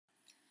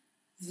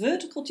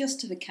Vertical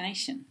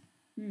justification.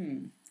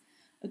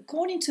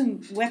 According to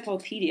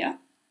Wikipedia,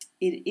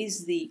 it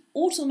is the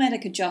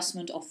automatic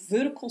adjustment of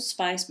vertical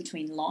space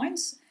between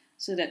lines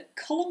so that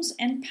columns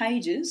and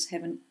pages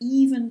have an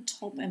even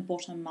top and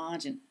bottom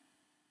margin.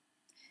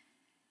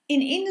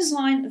 In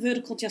InDesign,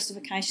 vertical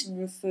justification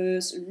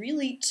refers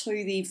really to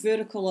the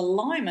vertical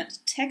alignment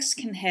text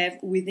can have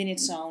within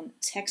its own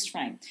text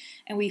frame.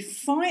 And we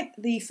find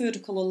the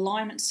vertical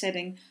alignment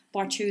setting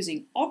by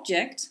choosing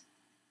Object,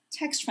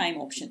 Text Frame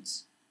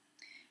options.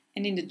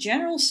 And in the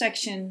General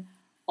section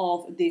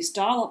of this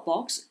dialog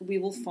box, we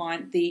will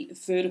find the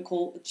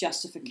vertical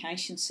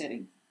justification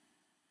setting.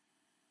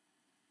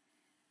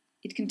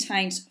 It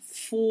contains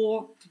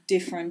 4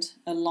 different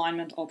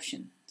alignment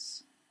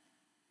options: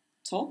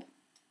 top,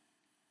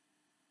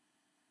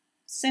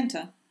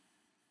 center,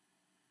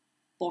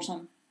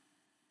 bottom,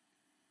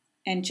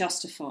 and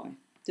justify.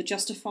 The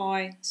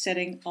justify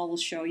setting I will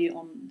show you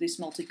on this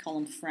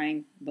multi-column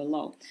frame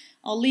below.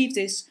 I'll leave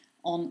this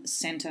on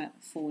center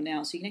for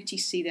now so you can actually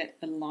see that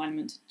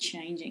alignment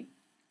changing.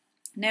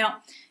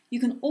 Now, you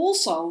can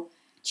also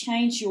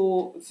change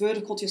your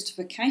vertical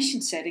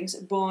justification settings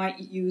by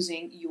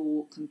using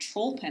your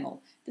control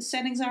panel. The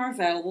settings are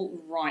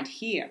available right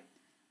here: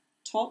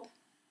 top,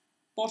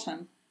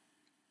 bottom,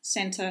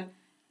 center,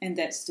 and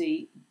that's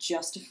the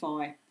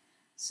justify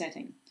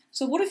setting.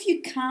 So what if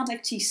you can't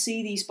actually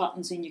see these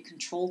buttons in your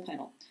control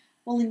panel?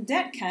 Well, in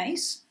that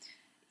case,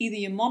 either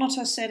your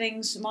monitor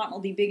settings might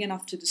not be big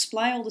enough to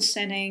display all the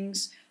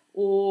settings,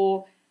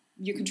 or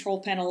your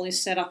control panel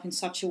is set up in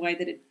such a way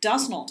that it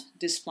does not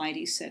display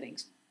these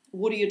settings.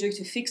 What do you do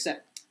to fix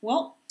it?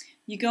 Well,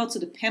 you go to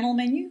the panel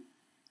menu,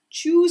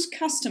 choose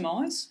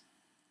Customize,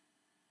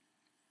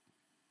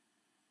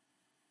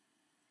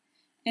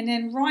 and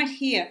then right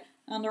here,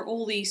 under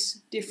all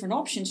these different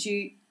options,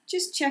 you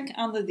just check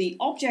under the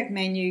Object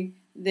menu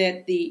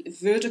that the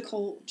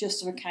vertical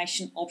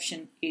justification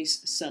option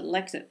is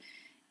selected.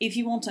 If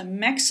you want to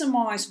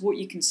maximize what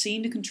you can see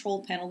in the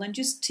control panel, then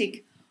just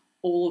tick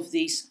all of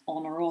these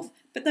on or off.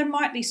 But there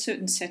might be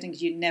certain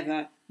settings you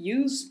never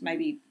use,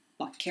 maybe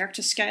like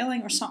character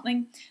scaling or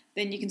something.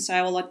 Then you can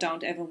say, well, I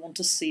don't ever want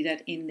to see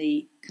that in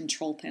the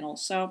control panel.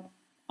 So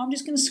I'm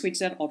just going to switch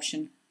that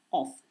option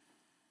off.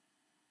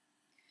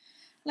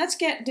 Let's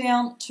get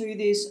down to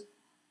this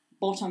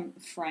bottom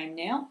frame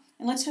now,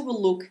 and let's have a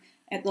look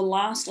at the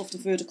last of the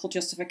vertical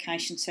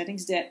justification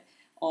settings, that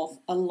of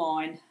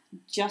Align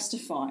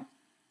Justify.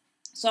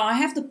 So I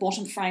have the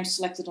bottom frame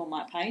selected on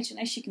my page, and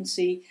as you can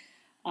see,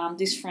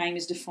 this frame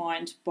is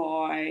defined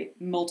by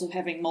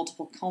having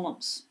multiple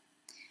columns.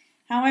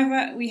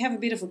 However, we have a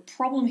bit of a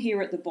problem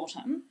here at the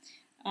bottom.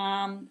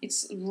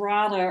 It's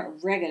rather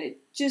ragged. It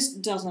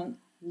just doesn't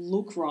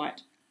look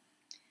right.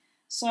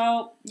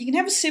 So you can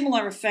have a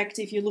similar effect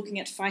if you're looking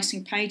at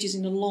facing pages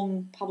in a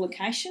long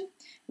publication,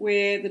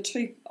 where the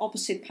 2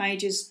 opposite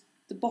pages,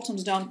 the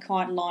bottoms don't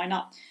quite line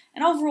up.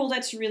 And overall,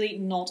 that's really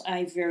not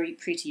a very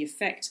pretty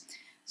effect.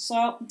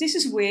 So this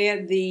is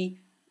where the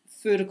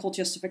vertical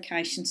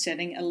justification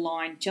setting,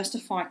 Align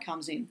Justify,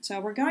 comes in. So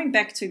we're going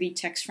back to the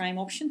text frame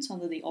options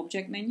under the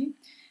Object menu,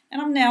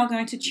 and I'm now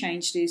going to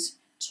change this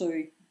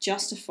to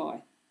Justify.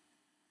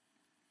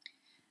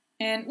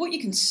 And what you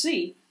can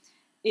see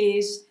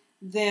is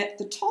that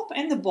the top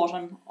and the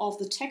bottom of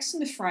the text in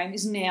the frame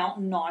is now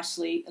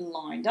nicely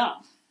lined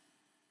up.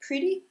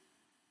 Pretty?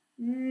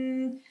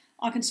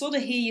 I can sort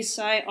of hear you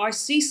say, I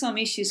see some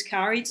issues,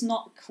 Cari, it's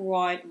not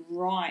quite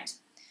right.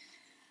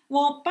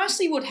 Well,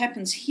 basically what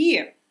happens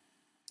here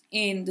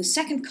in the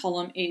second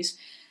column is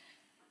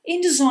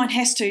InDesign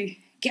has to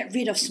get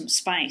rid of some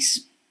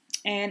space,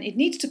 and it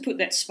needs to put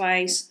that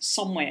space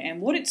somewhere.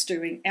 And what it's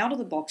doing out of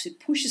the box, it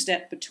pushes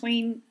that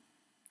between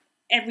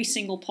every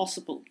single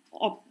possible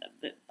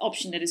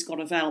option that it's got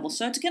available.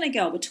 So it's going to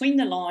go between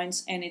the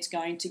lines, and it's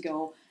going to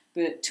go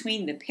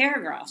between the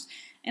paragraphs.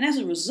 And as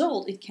a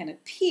result, it can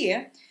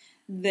appear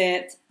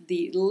that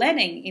the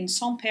leading in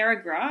some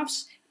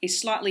paragraphs is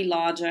slightly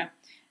larger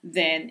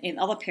than in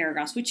other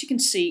paragraphs, which you can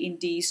see in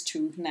these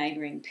 2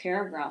 neighboring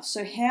paragraphs.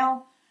 So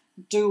how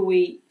do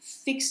we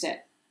fix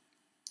that?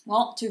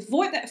 Well, to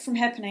avoid that from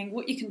happening,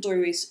 what you can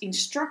do is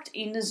instruct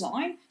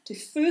InDesign to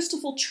first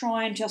of all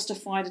try and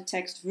justify the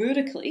text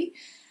vertically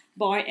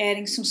by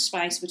adding some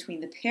space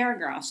between the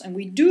paragraphs. And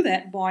we do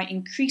that by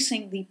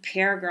increasing the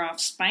paragraph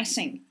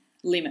spacing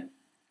limit.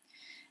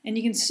 And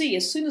you can see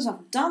as soon as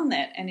I've done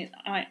that and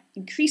I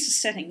increase the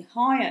setting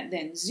higher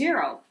than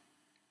 0,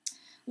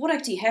 what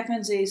actually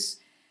happens is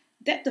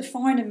that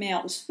defined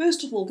amount is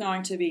first of all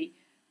going to be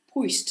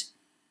pushed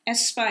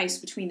as space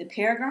between the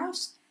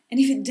paragraphs. And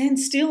if it then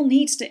still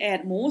needs to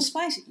add more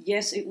space,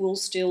 yes, it will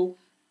still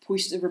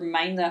push the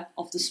remainder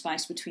of the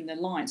space between the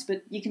lines.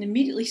 But you can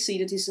immediately see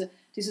that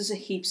this is a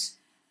heaps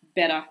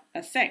better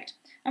effect.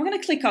 I'm going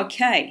to click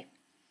OK.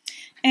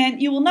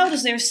 And you will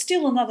notice there is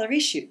still another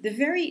issue. The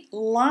very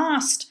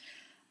last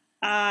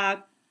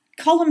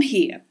column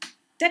here,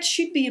 that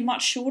should be a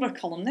much shorter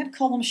column. That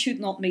column should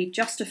not be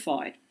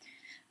justified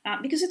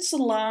because it's the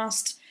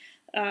last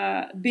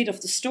bit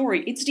of the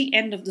story. It's the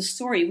end of the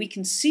story. We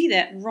can see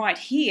that right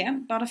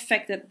here by the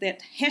fact that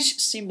that hash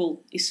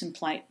symbol is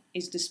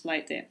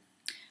displayed there.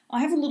 I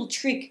have a little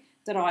trick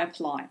that I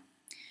apply.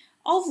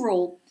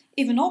 Overall,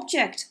 if an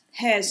object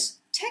has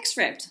text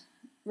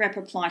wrap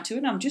applied to it,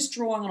 and I'm just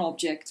drawing an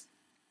object,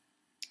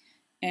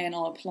 and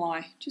I'll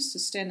apply just a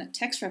standard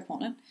text wrap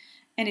on it,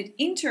 and it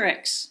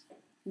interacts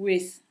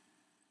with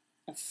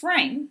a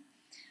frame,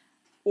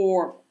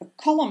 or a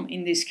column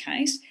in this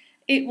case,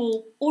 it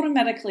will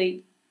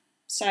automatically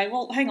say,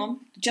 well, hang on,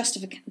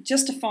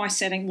 justify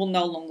setting will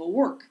no longer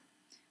work.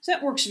 So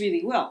that works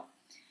really well.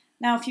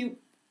 Now, if you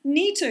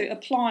need to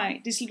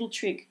apply this little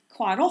trick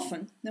quite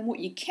often, then what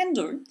you can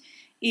do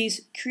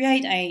is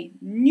create a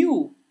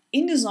new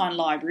InDesign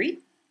library,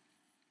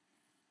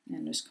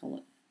 and just call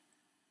it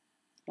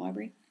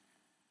library.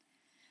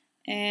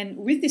 And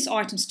with this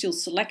item still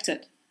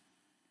selected,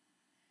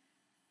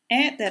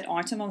 add that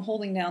item. I'm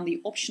holding down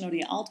the Option or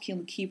the Alt key on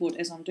the keyboard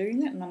as I'm doing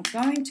that, and I'm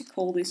going to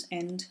call this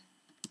end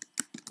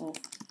of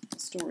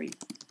story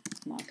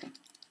marker.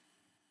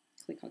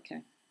 Click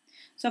OK.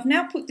 So I've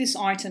now put this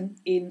item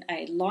in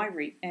a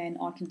library and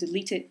I can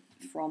delete it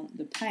from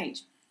the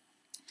page.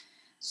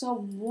 So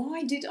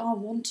why did I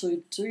want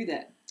to do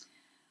that?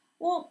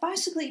 Well,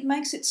 basically it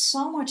makes it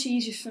so much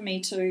easier for me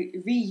to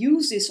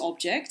reuse this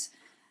object,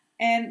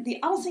 and the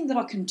other thing that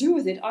I can do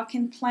with it, I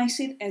can place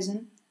it as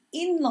an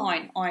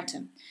inline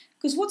item.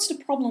 Because what's the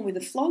problem with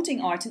a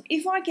floating item?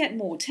 If I get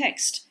more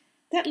text,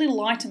 that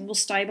little item will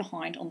stay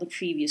behind on the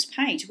previous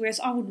page, whereas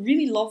I would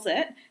really love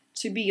that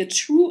to be a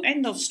true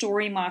end of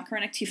story marker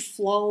and actually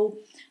flow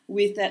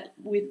with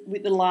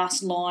the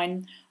last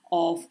line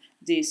of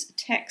this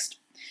text.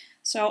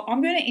 So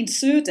I'm going to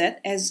insert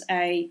that as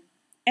a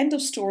end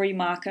of story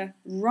marker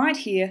right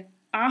here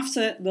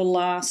after the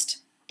last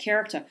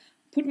character.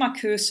 Put my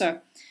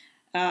cursor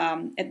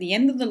at the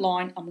end of the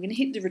line. I'm going to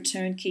hit the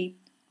return key.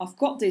 I've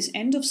got this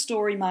end of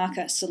story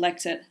marker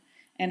selected,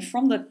 and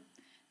from the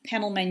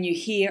panel menu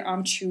here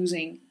I'm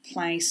choosing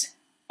place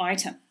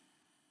item.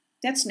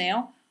 That's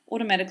now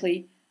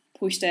automatically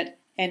pushed that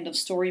end of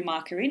story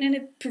marker in, and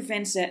it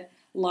prevents that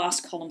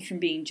last column from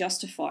being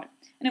justified.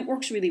 And it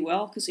works really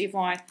well because if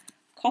I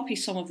copy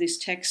some of this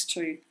text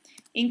to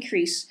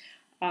increase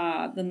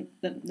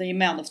the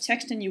amount of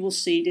text, and you will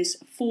see this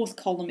fourth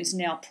column is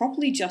now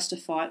properly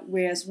justified,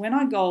 whereas when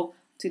I go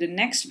to the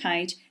next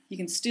page you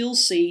can still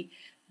see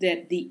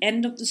that the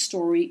end of the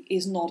story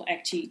is not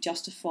actually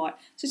justified.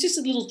 So it's just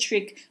a little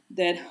trick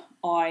that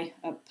I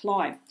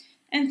apply,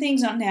 and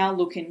things are now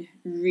looking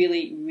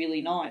really,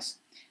 really nice.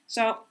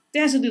 So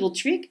there's a little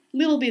trick, a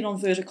little bit on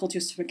vertical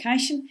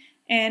justification,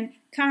 and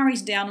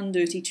Cari's down and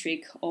dirty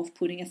trick of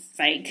putting a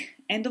fake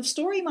end of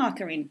story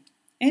marker in.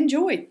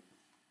 Enjoy!